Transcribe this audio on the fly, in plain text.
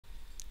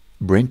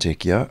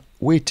BrenTech here,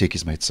 where tech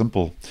is made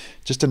simple.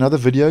 Just another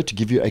video to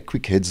give you a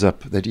quick heads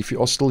up that if you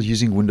are still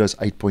using Windows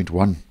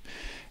 8.1,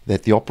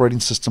 that the operating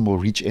system will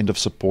reach end of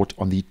support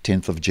on the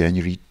 10th of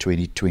January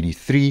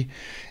 2023,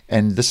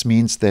 and this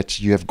means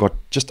that you have got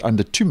just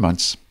under 2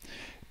 months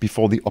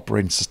before the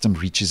operating system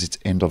reaches its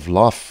end of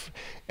life.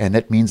 And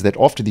that means that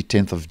after the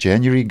 10th of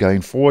January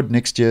going forward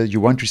next year, you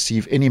won't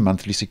receive any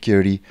monthly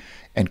security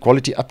and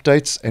quality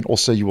updates, and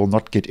also you will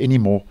not get any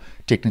more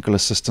technical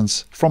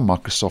assistance from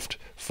Microsoft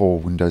for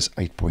Windows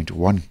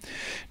 8.1.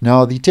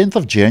 Now, the 10th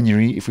of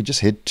January, if we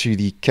just head to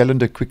the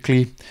calendar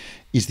quickly,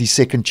 is the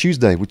second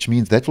Tuesday, which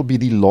means that will be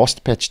the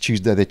last patch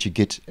Tuesday that you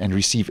get and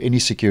receive any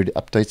security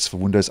updates for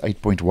Windows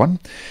 8.1.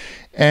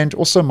 And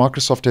also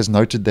Microsoft has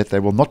noted that they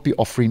will not be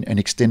offering an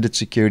extended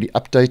security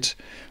update,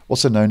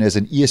 also known as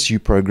an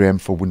ESU program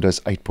for Windows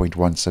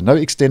 8.1. So no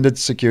extended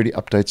security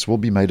updates will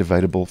be made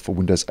available for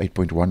Windows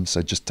 8.1,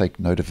 so just take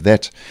note of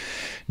that.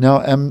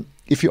 Now,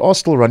 if you are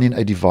still running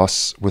a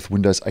device with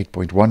Windows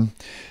 8.1,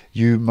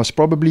 you most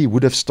probably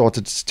would have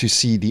started to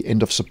see the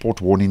end of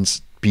support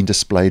warnings being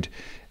displayed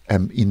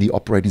in the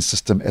operating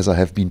system, as I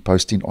have been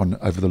posting on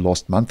over the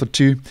last month or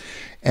two.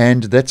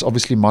 And that's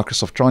obviously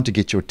Microsoft trying to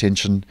get your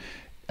attention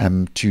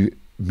to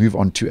move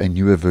on to a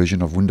newer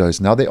version of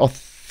Windows. Now, there are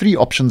 3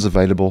 options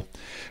available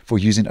for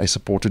using a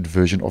supported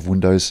version of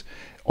Windows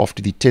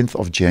after the 10th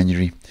of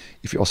January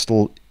if you are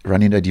still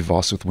running a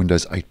device with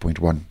Windows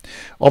 8.1.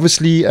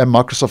 Obviously,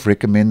 Microsoft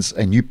recommends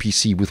a new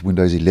PC with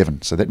Windows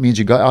 11. So that means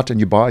you go out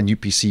and you buy a new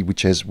PC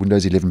which has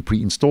Windows 11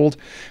 pre-installed,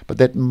 but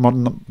that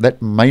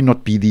may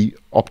not be the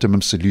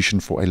optimum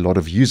solution for a lot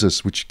of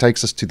users, which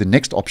takes us to the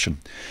next option.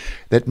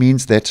 That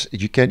means that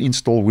you can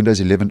install Windows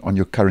 11 on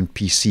your current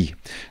PC.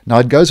 Now,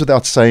 it goes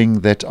without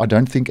saying that I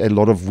don't think a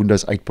lot of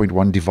Windows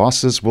 8.1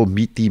 devices will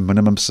meet the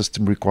minimum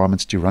system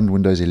requirements to run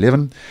Windows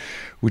 11,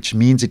 which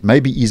means it may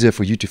be easier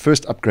for you to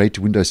first upgrade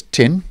to Windows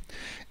 10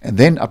 and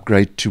then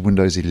upgrade to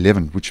Windows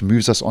 11, which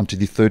moves us on to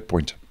the third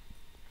point,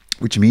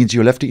 which means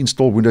you'll have to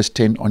install Windows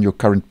 10 on your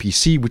current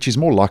PC, which is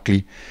more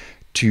likely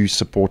to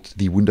support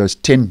the Windows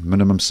 10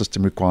 minimum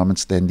system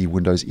requirements than the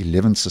Windows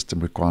 11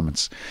 system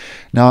requirements.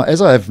 Now, as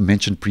I have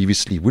mentioned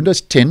previously, Windows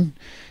 10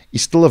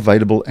 is still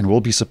available and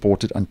will be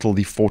supported until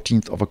the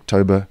 14th of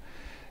October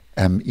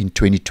in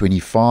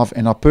 2025,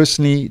 and I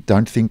personally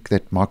don't think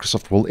that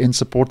Microsoft will end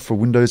support for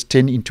Windows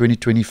 10 in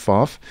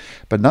 2025,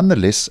 but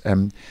nonetheless,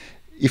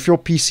 if your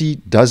PC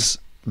does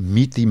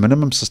meet the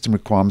minimum system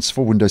requirements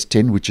for Windows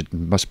 10, which it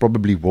most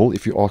probably will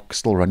if you are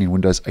still running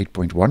Windows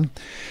 8.1,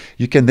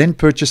 you can then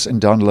purchase and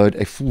download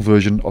a full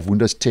version of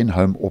Windows 10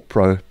 Home or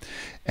Pro,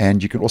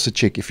 and you can also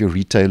check if your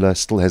retailer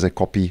still has a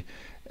copy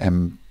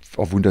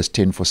of Windows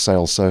 10 for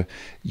sale. So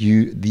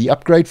the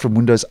upgrade from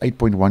Windows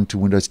 8.1 to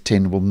Windows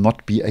 10 will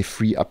not be a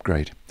free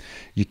upgrade.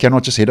 You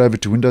cannot just head over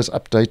to Windows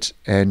Update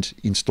and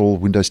install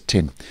Windows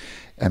 10.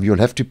 You'll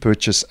have to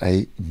purchase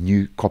a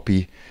new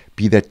copy,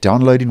 be that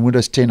downloading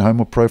Windows 10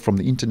 Home or Pro from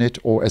the internet,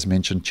 or as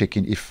mentioned,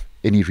 checking if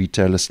any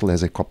retailer still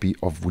has a copy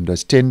of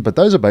Windows 10. But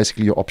those are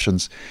basically your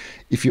options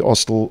if you are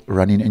still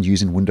running and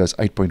using Windows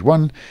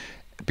 8.1,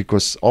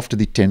 because after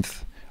the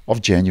 10th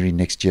of January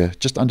next year,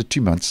 just under 2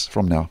 months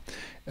from now,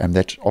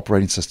 that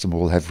operating system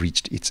will have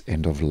reached its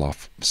end of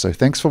life. So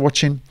thanks for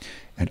watching,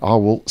 and I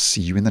will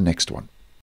see you in the next one.